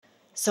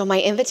So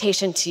my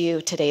invitation to you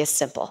today is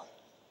simple.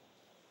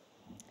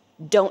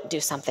 Don't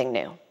do something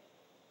new.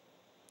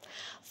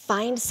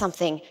 Find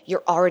something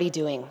you're already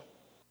doing.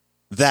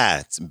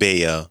 That's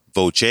Bea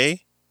Voce,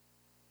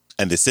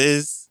 and this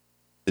is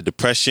the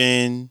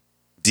Depression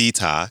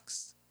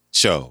Detox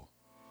Show.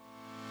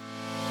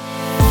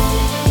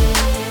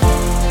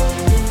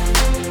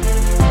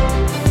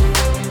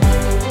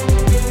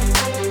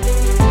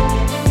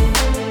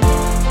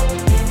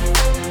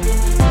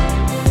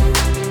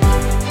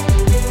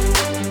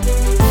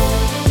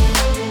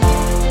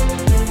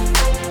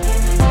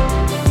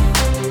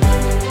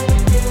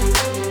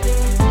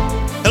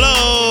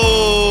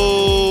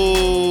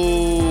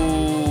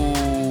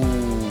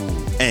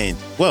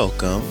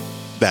 Welcome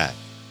back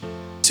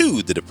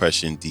to the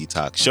Depression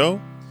Detox Show,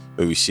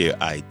 where we share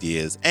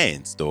ideas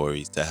and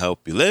stories to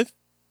help you live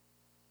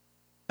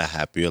a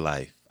happier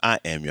life. I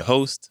am your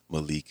host,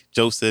 Malik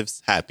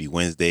Josephs. Happy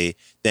Wednesday.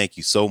 Thank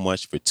you so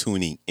much for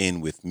tuning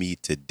in with me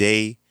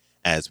today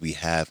as we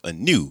have a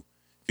new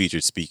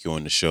featured speaker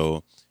on the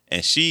show,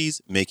 and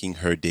she's making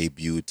her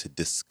debut to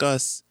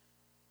discuss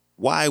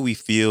why we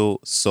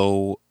feel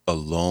so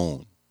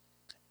alone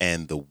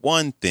and the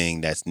one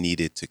thing that's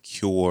needed to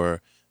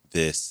cure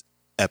this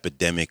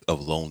epidemic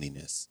of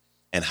loneliness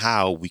and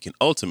how we can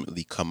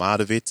ultimately come out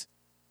of it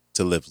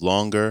to live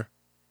longer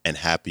and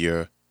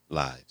happier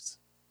lives.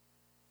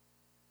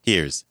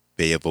 Here's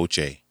Bea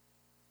Voce.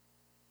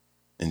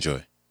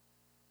 Enjoy.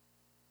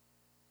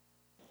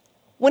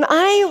 When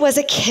I was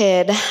a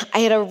kid, I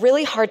had a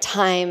really hard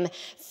time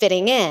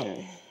fitting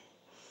in.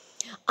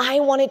 I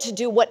wanted to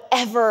do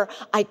whatever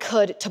I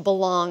could to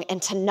belong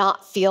and to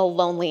not feel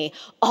lonely.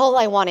 All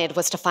I wanted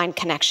was to find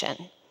connection.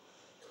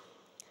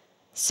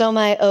 So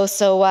my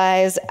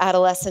oh-so-wise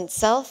adolescent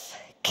self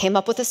came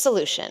up with a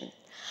solution.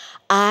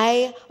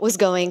 I was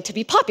going to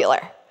be popular.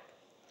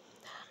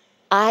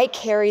 I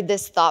carried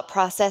this thought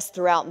process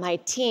throughout my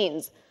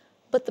teens,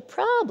 but the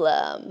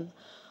problem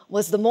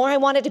was the more I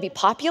wanted to be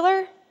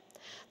popular,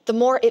 the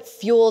more it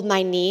fueled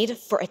my need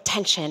for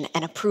attention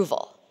and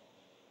approval.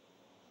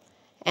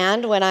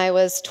 And when I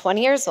was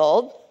 20 years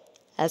old,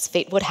 as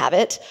fate would have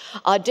it,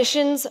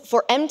 auditions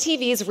for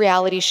MTV's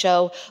reality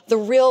show, The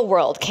Real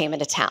World, came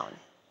into town.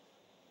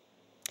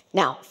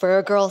 Now, for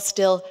a girl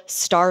still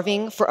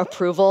starving for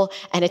approval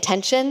and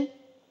attention,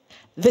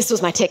 this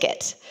was my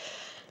ticket.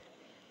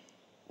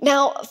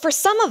 Now, for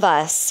some of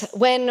us,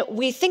 when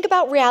we think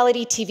about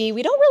reality TV,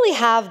 we don't really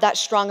have that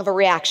strong of a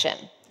reaction.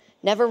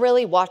 Never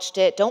really watched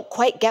it, don't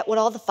quite get what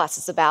all the fuss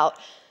is about.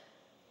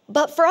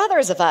 But for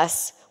others of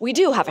us, we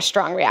do have a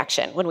strong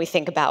reaction when we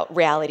think about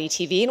reality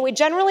TV, and we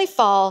generally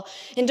fall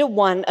into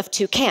one of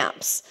two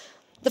camps.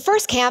 The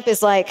first camp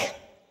is like,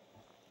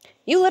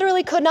 you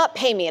literally could not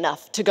pay me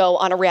enough to go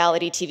on a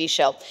reality TV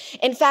show.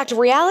 In fact,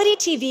 reality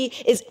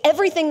TV is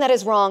everything that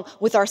is wrong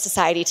with our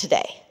society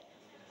today.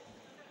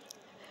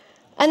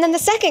 And then the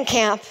second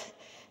camp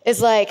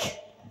is like,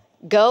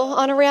 go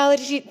on a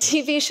reality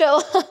TV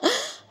show?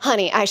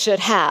 Honey, I should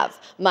have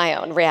my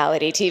own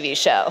reality TV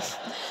show.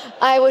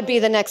 I would be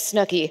the next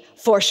Snooki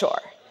for sure.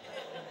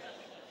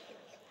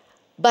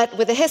 But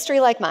with a history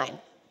like mine,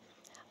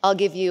 I'll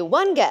give you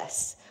one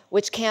guess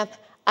which camp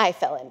I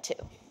fell into.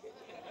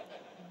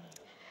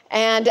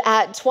 And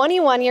at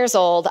 21 years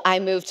old, I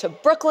moved to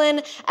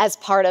Brooklyn as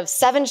part of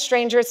 7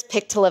 strangers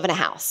picked to live in a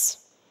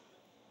house.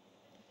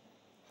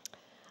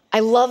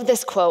 I love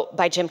this quote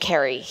by Jim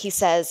Carrey. He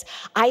says,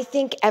 I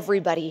think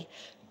everybody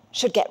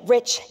should get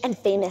rich and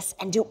famous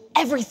and do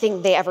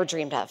everything they ever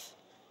dreamed of,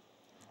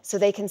 so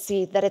they can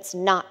see that it's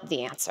not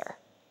the answer.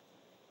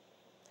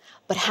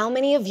 But how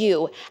many of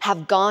you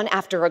have gone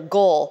after a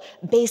goal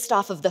based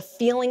off of the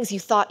feelings you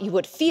thought you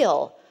would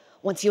feel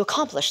once you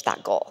accomplished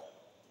that goal?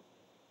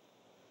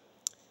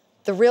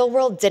 The real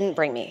world didn't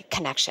bring me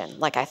connection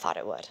like I thought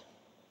it would.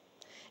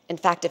 In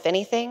fact, if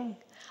anything,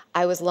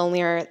 I was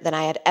lonelier than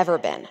I had ever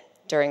been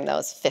during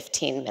those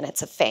 15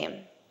 minutes of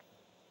fame.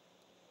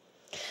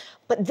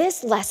 But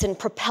this lesson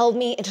propelled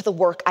me into the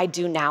work I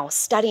do now,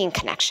 studying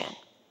connection.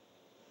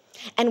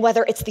 And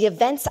whether it's the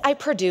events I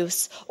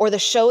produce, or the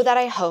show that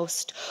I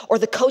host, or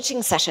the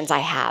coaching sessions I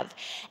have,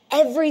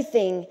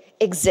 everything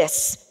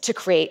exists to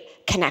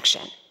create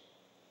connection.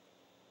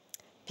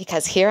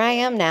 Because here I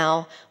am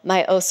now,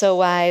 my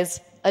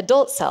oh-so-wise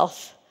adult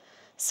self,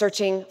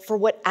 searching for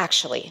what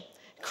actually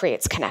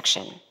creates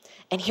connection.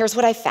 And here's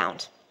what I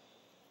found.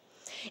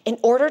 In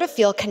order to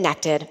feel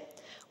connected,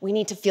 we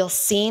need to feel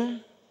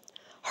seen,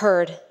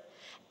 heard,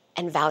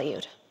 and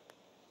valued.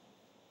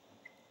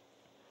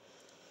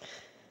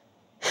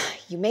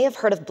 You may have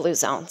heard of blue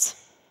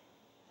zones.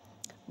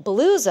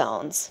 Blue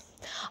zones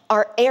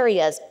are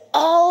areas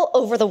all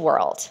over the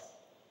world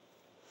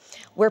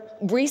where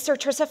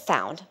researchers have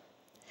found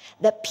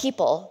that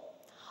people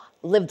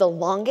live the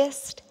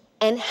longest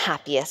and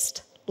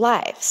happiest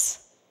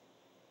lives.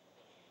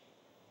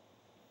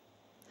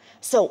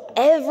 So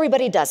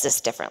everybody does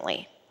this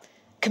differently.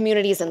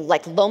 Communities in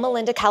like Loma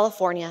Linda,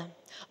 California,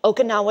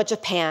 Okinawa,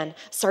 Japan,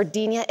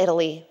 Sardinia,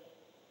 Italy.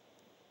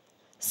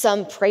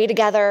 Some pray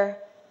together,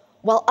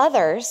 while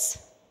others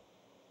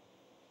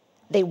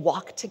they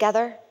walk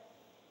together,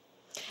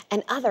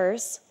 and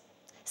others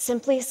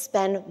simply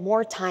spend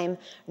more time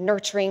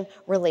nurturing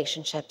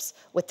relationships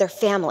with their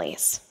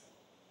families.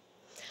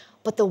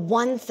 But the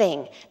one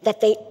thing that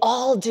they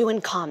all do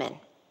in common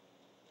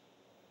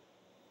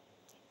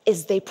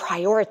is they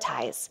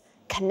prioritize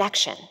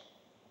connection.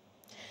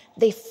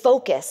 They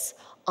focus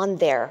on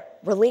their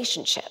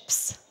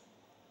relationships.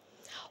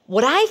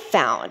 What I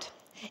found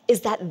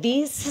is that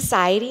these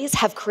societies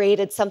have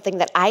created something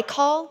that I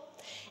call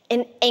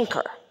an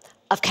anchor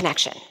of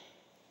connection.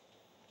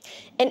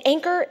 An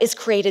anchor is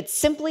created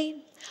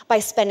simply by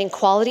spending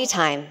quality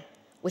time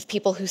with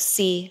people who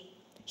see,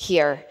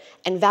 hear,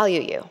 and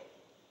value you.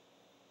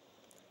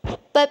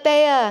 But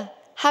Bea,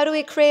 how do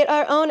we create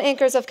our own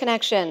anchors of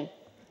connection?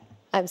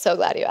 I'm so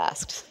glad you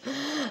asked.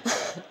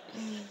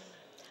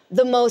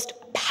 The most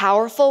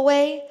powerful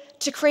way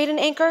to create an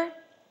anchor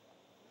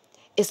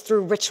is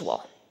through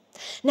ritual.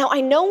 Now, I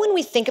know when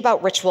we think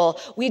about ritual,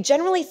 we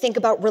generally think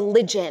about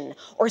religion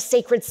or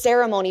sacred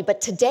ceremony,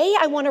 but today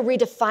I want to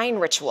redefine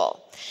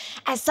ritual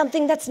as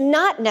something that's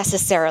not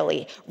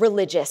necessarily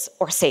religious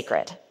or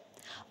sacred,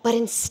 but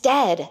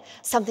instead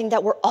something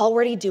that we're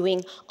already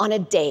doing on a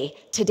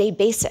day-to-day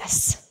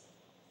basis.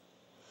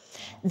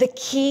 The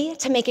key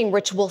to making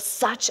ritual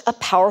such a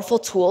powerful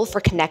tool for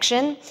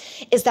connection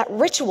is that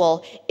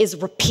ritual is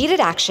repeated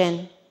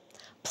action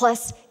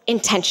plus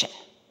intention.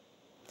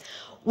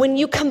 When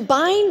you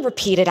combine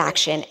repeated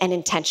action and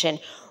intention,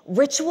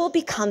 ritual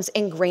becomes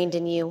ingrained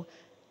in you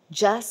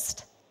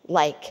just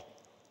like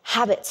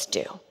habits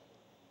do.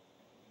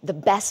 The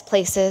best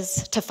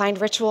places to find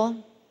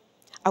ritual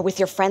are with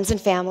your friends and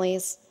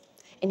families,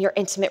 in your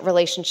intimate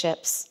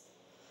relationships,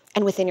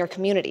 and within your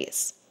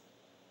communities.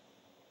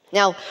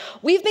 Now,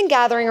 we've been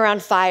gathering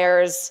around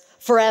fires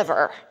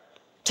forever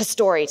to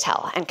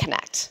storytell and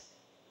connect.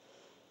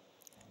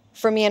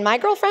 For me and my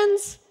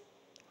girlfriends,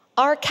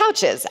 our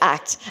couches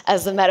act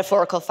as the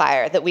metaphorical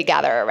fire that we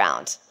gather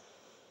around.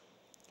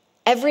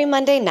 Every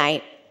Monday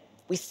night,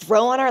 we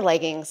throw on our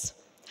leggings,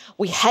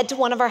 we head to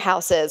one of our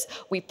houses,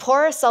 we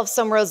pour ourselves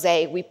some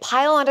rosé, we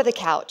pile onto the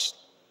couch,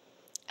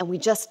 and we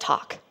just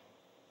talk.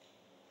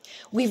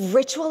 We've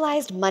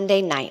ritualized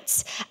Monday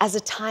nights as a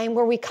time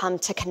where we come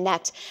to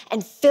connect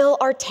and fill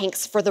our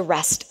tanks for the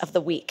rest of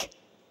the week.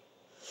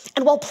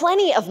 And while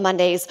plenty of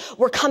Mondays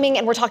we're coming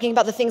and we're talking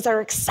about the things that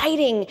are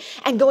exciting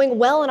and going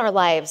well in our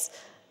lives,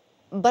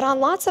 but on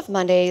lots of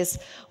Mondays,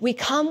 we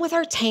come with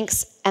our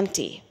tanks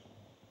empty.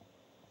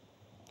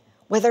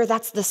 Whether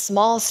that's the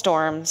small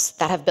storms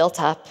that have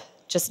built up,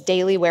 just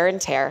daily wear and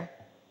tear,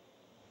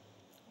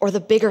 or the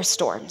bigger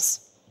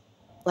storms,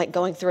 like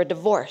going through a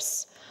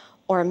divorce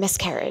or a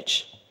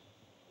miscarriage.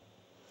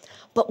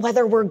 But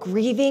whether we're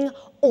grieving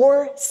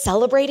or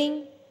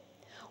celebrating,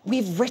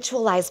 we've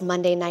ritualized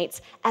Monday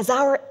nights as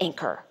our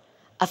anchor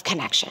of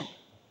connection.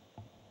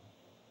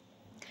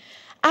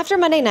 After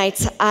Monday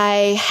nights,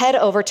 I head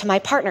over to my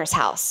partner's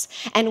house,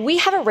 and we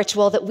have a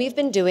ritual that we've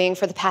been doing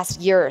for the past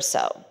year or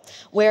so,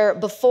 where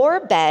before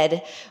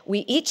bed, we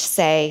each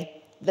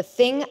say, "The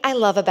thing I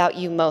love about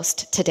you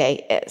most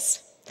today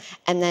is,"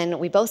 and then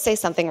we both say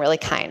something really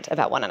kind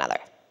about one another.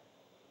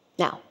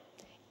 Now,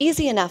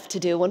 easy enough to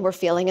do when we're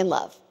feeling in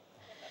love.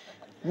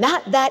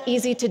 Not that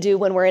easy to do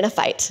when we're in a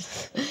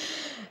fight.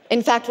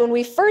 In fact, when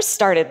we first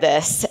started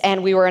this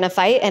and we were in a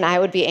fight and I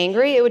would be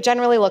angry, it would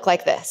generally look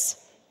like this.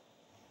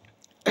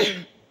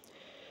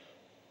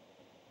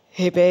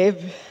 Hey, babe,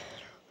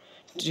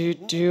 do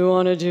you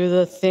want to do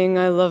the thing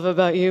I love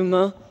about you,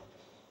 Ma?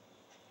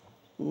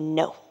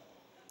 No.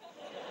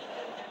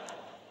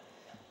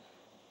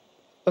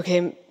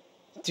 Okay,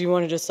 do you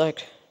want to just,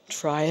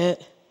 try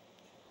it?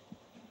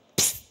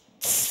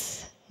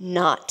 Psst,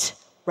 not.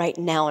 Right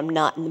now, I'm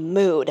not in the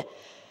mood.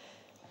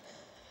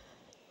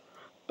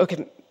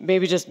 Okay,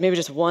 maybe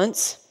just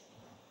once?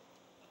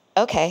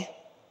 Okay.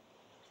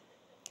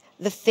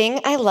 The thing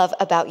I love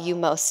about you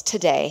most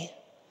today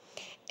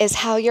is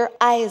how your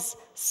eyes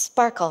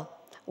sparkle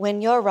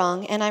when you're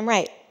wrong and I'm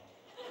right.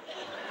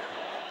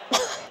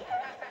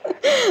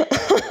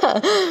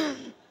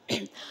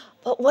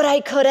 But what I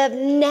could have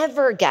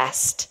never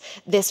guessed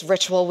this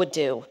ritual would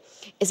do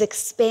is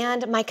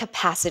expand my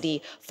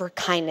capacity for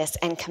kindness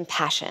and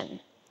compassion.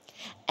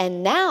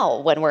 And now,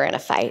 when we're in a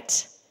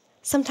fight,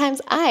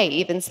 sometimes I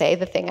even say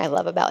the thing I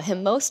love about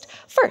him most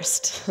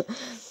first.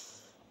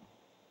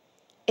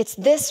 It's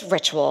this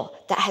ritual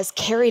that has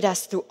carried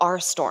us through our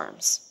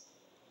storms.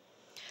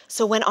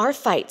 So when our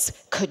fights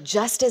could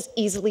just as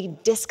easily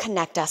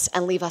disconnect us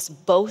and leave us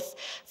both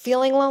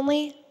feeling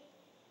lonely,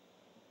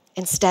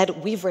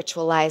 instead we've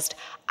ritualized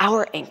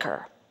our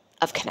anchor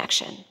of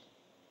connection.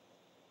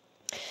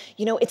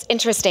 You know, it's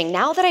interesting.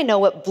 Now that I know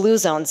what blue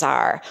zones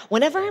are,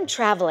 whenever I'm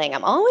traveling,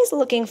 I'm always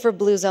looking for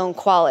blue zone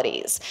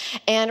qualities.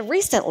 And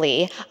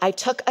recently, I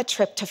took a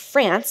trip to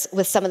France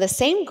with some of the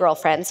same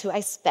girlfriends who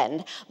I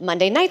spend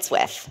Monday nights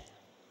with.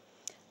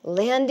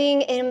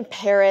 Landing in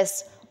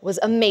Paris was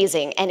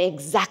amazing and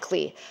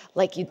exactly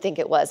like you'd think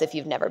it was if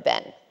you've never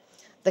been.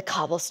 The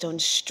cobblestone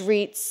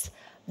streets,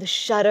 The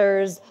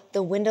shutters,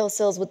 the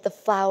windowsills with the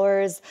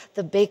flowers,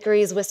 the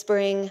bakeries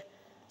whispering,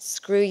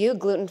 "Screw you,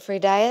 gluten-free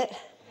diet.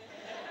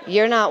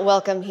 You're not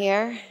welcome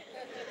here."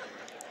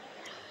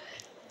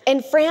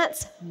 In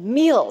France,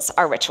 meals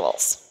are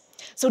rituals.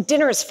 So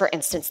dinners, for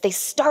instance, they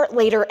start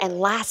later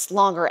and last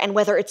longer. And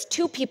whether it's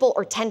 2 people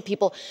or 10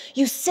 people,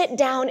 you sit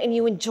down and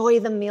you enjoy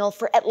the meal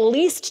for at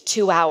least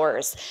 2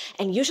 hours,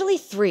 and usually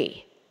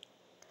 3.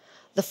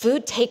 The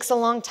food takes a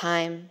long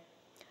time,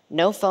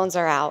 no phones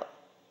are out,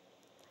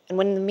 and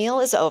when the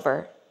meal is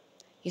over,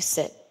 you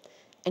sit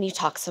and you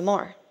talk some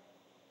more.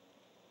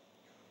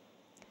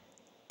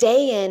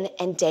 Day in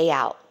and day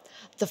out,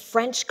 the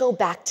French go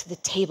back to the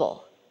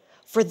table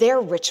for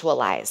their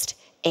ritualized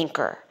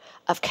anchor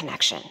of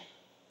connection.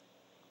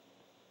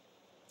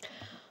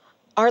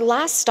 Our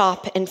last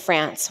stop in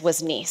France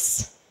was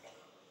Nice.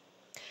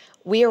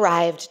 We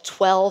arrived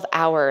 12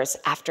 hours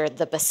after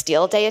the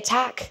Bastille Day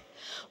attack,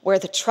 where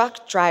the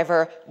truck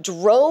driver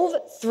drove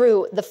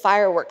through the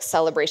fireworks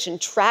celebration,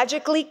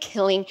 tragically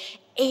killing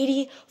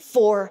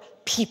 84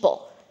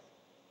 people.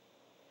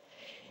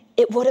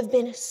 It would have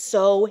been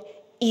so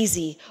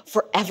easy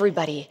for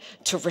everybody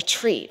to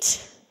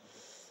retreat,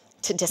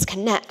 to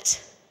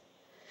disconnect,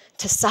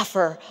 to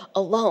suffer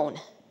alone.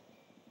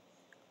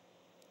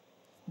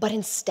 But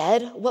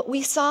instead, what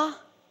we saw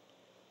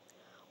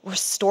were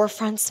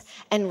storefronts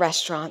and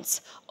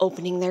restaurants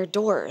opening their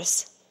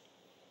doors.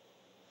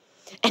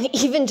 And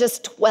even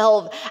just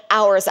 12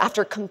 hours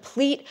after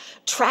complete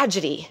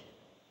tragedy,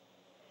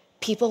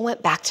 people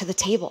went back to the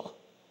table.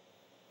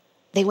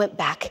 They went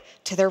back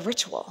to their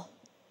ritual.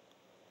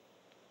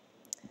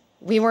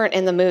 We weren't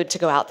in the mood to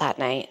go out that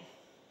night.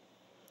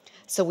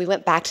 So we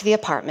went back to the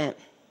apartment.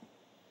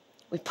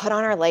 We put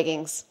on our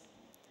leggings.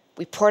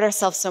 We poured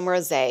ourselves some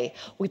rosé.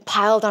 We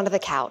piled onto the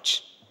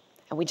couch,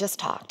 and we just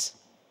talked.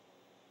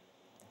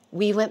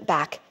 We went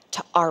back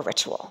to our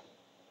ritual.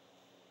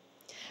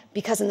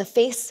 Because in the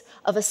face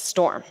of a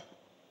storm,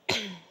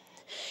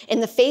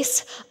 in the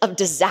face of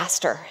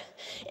disaster,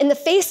 in the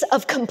face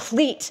of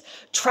complete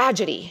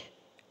tragedy,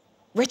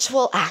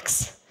 ritual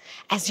acts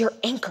as your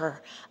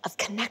anchor of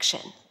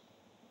connection.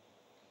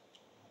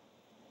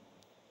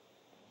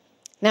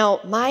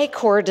 Now, my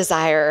core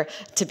desire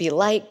to be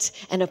liked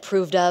and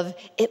approved of,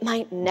 it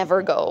might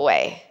never go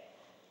away,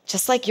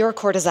 just like your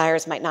core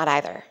desires might not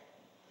either.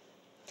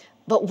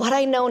 But what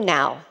I know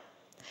now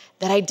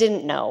that I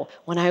didn't know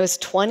when I was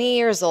 20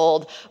 years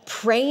old,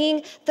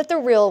 praying that the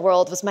real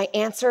world was my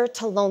answer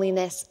to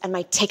loneliness and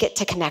my ticket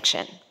to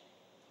connection,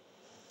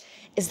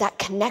 is that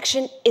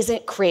connection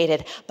isn't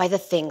created by the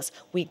things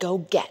we go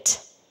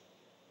get.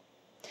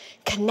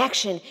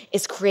 Connection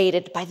is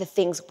created by the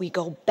things we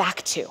go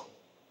back to.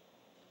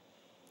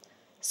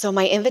 So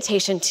my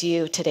invitation to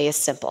you today is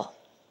simple.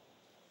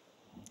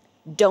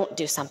 Don't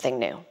do something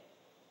new.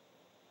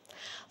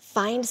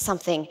 Find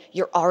something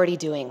you're already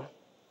doing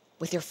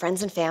with your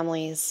friends and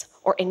families,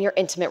 or in your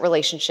intimate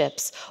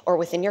relationships, or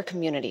within your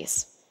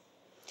communities.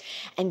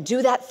 And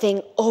do that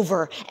thing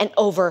over and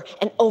over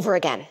and over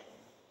again.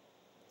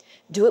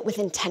 Do it with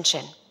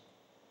intention.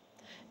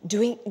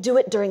 Do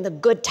it during the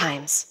good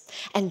times,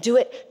 and do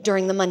it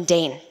during the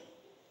mundane.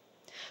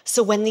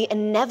 So when the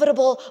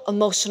inevitable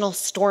emotional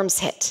storms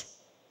hit,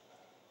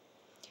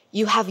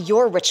 you have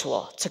your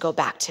ritual to go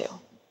back to.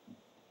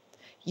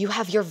 You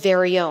have your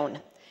very own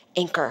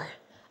anchor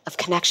of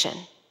connection.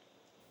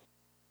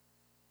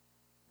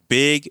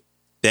 Big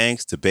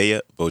thanks to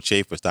Bea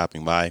Voce for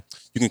stopping by.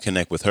 You can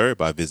connect with her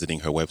by visiting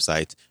her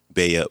website,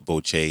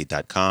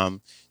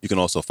 beavoce.com. You can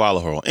also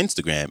follow her on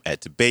Instagram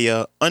at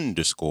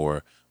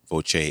Bea_Voce,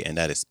 and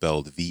that is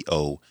spelled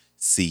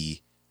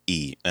VOCE.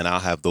 And I'll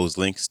have those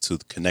links to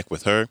connect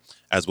with her,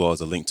 as well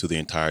as a link to the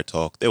entire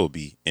talk. They will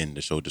be in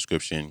the show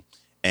description.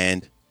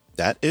 And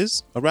that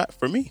is a wrap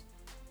for me.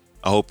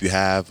 I hope you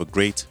have a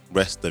great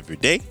rest of your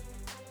day,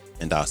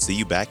 and I'll see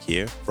you back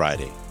here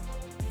Friday.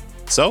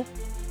 So,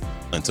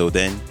 until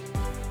then,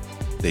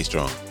 stay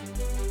strong.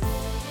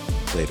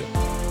 Later.